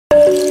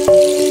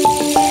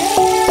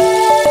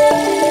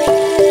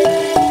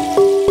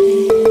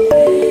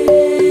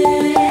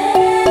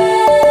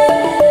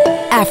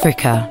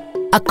Africa,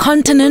 a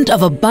continent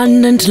of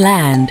abundant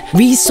land,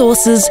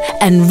 resources,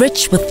 and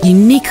rich with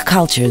unique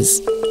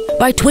cultures.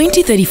 By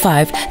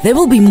 2035, there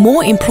will be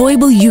more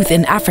employable youth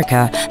in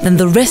Africa than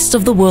the rest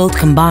of the world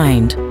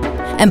combined.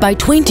 And by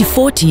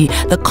 2040,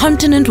 the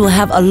continent will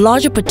have a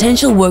larger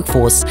potential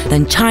workforce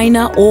than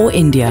China or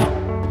India.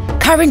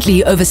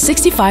 Currently, over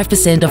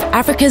 65% of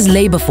Africa's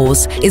labor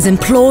force is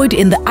employed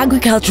in the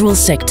agricultural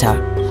sector,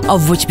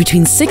 of which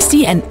between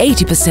 60 and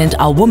 80%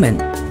 are women.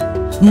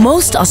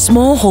 Most are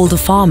smallholder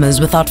farmers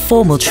without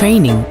formal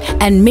training,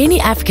 and many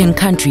African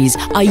countries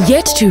are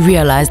yet to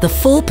realize the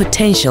full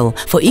potential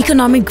for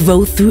economic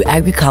growth through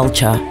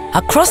agriculture.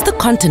 Across the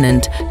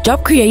continent,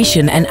 job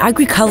creation and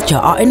agriculture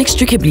are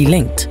inextricably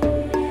linked.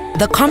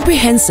 The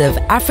Comprehensive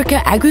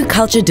Africa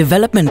Agriculture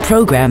Development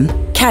Programme,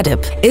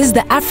 CAADP, is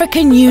the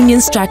African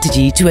Union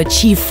strategy to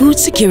achieve food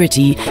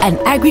security and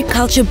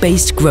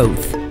agriculture-based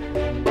growth.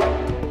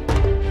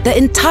 The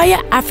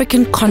entire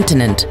African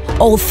continent,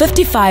 all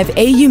 55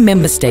 AU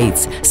member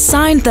states,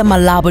 signed the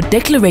Malabo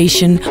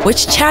Declaration,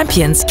 which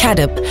champions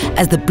CAADP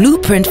as the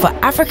blueprint for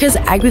Africa's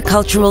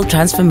agricultural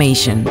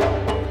transformation.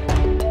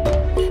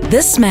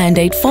 This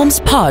mandate forms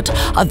part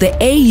of the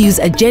AU's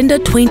Agenda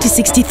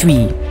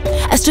 2063,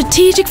 a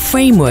strategic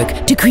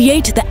framework to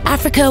create the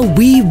Africa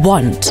we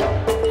want.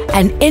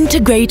 An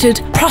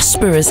integrated,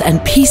 prosperous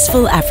and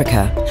peaceful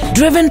Africa,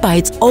 driven by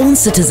its own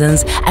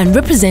citizens and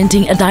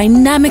representing a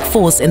dynamic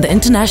force in the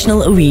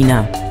international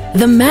arena.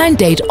 The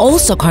mandate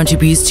also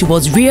contributes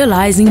towards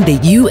realizing the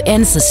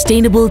UN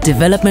Sustainable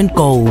Development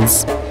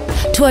Goals.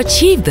 To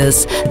achieve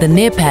this, the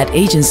NEPAD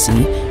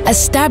agency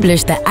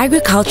established the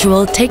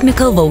Agricultural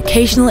Technical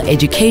Vocational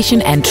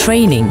Education and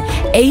Training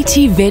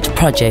ATVET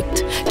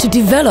project to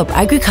develop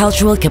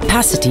agricultural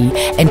capacity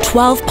in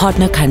 12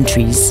 partner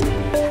countries.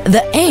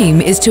 The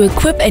aim is to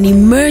equip an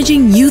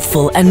emerging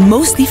youthful and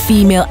mostly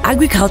female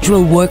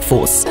agricultural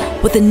workforce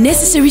with the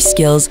necessary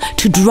skills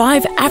to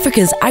drive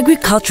Africa's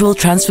agricultural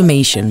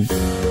transformation.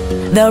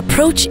 The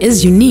approach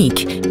is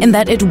unique in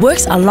that it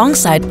works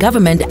alongside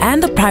government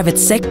and the private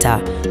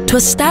sector to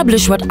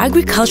establish what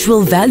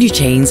agricultural value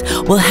chains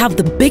will have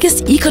the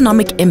biggest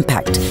economic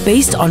impact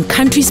based on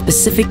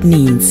country-specific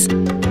needs.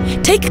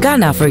 Take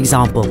Ghana, for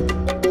example.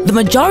 The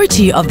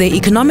majority of their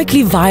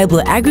economically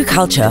viable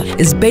agriculture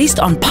is based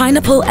on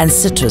pineapple and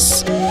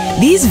citrus.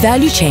 These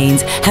value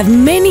chains have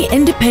many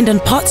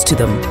independent parts to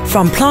them,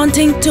 from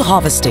planting to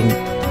harvesting,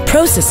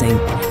 processing,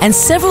 and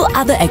several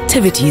other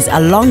activities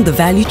along the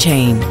value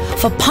chain.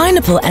 For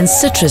pineapple and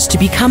citrus to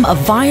become a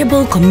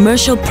viable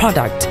commercial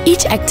product,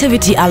 each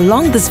activity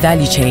along this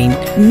value chain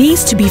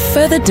needs to be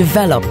further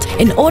developed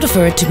in order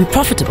for it to be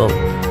profitable.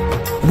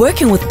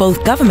 Working with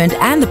both government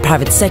and the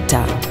private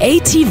sector,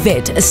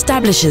 ATVET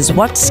establishes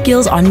what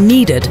skills are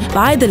needed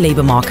by the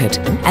labor market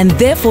and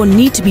therefore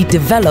need to be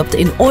developed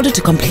in order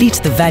to complete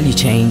the value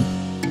chain.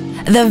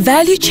 The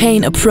value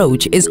chain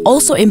approach is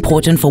also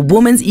important for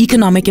women's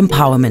economic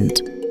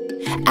empowerment.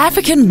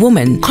 African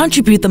women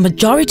contribute the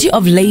majority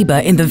of labor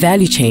in the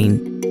value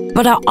chain,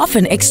 but are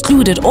often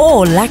excluded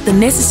or lack the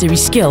necessary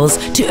skills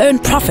to earn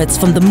profits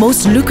from the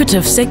most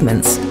lucrative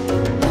segments.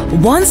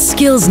 Once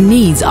skills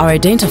needs are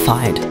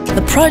identified,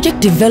 the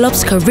project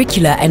develops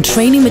curricula and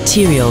training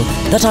material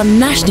that are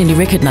nationally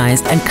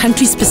recognized and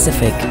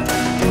country-specific.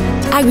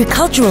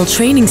 Agricultural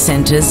training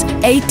centers,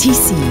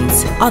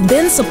 ATCs, are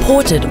then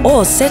supported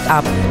or set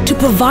up to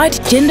provide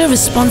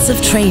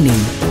gender-responsive training.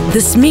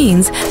 This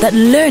means that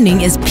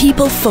learning is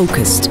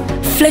people-focused,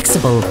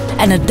 flexible,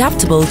 and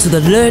adaptable to the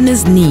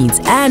learner's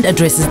needs and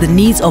addresses the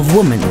needs of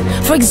women,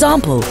 for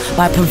example,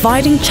 by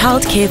providing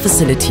childcare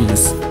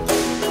facilities.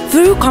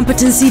 Through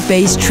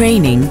competency-based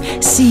training,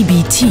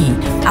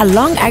 CBT,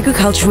 along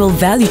agricultural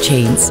value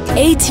chains,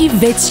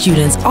 ATVET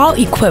students are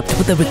equipped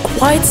with the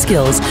required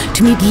skills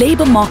to meet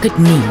labor market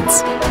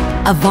needs.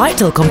 A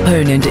vital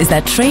component is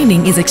that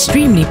training is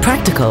extremely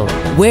practical,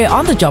 where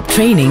on-the-job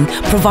training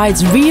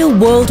provides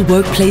real-world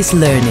workplace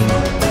learning.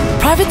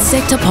 Private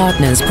sector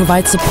partners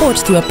provide support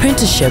through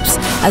apprenticeships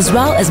as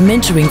well as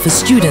mentoring for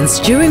students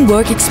during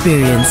work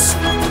experience.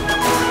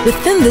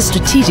 Within this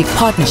strategic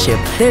partnership,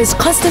 there is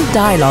constant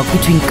dialogue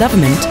between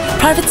government,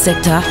 private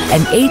sector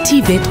and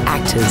ATVET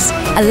actors,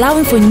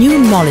 allowing for new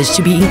knowledge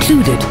to be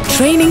included,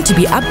 training to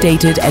be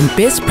updated and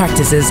best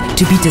practices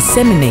to be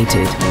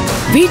disseminated.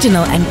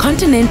 Regional and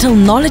continental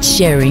knowledge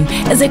sharing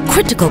is a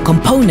critical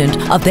component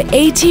of the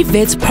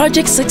ATVET's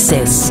project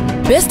success.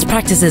 Best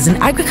practices in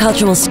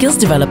agricultural skills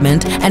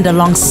development and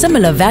along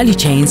similar value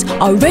chains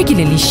are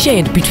regularly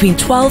shared between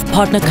 12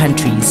 partner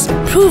countries.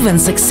 Proven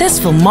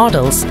successful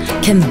models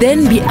can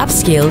then be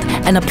upscaled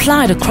and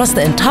applied across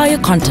the entire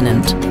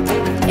continent.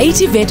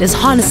 ATVET is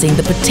harnessing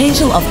the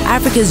potential of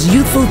Africa's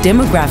youthful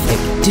demographic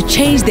to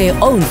change their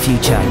own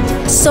future.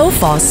 So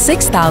far,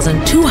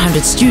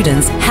 6,200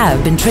 students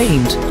have been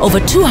trained. Over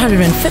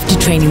 250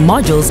 training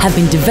modules have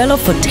been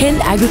developed for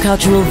 10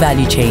 agricultural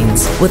value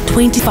chains, with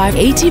 25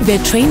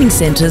 ATVET training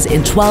centers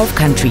in 12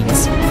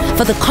 countries.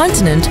 For the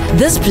continent,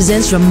 this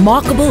presents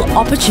remarkable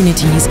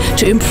opportunities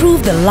to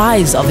improve the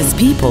lives of its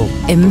people.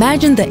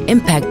 Imagine the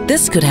impact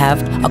this could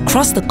have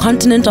across the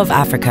continent of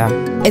Africa.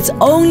 It's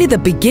only the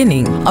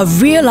beginning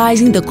of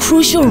realizing the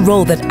crucial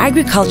role that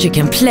agriculture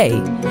can play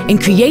in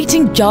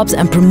creating jobs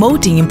and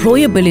promoting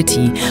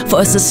employability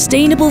for a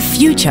sustainable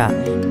future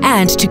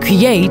and to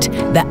create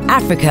the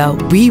Africa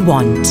we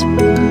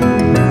want.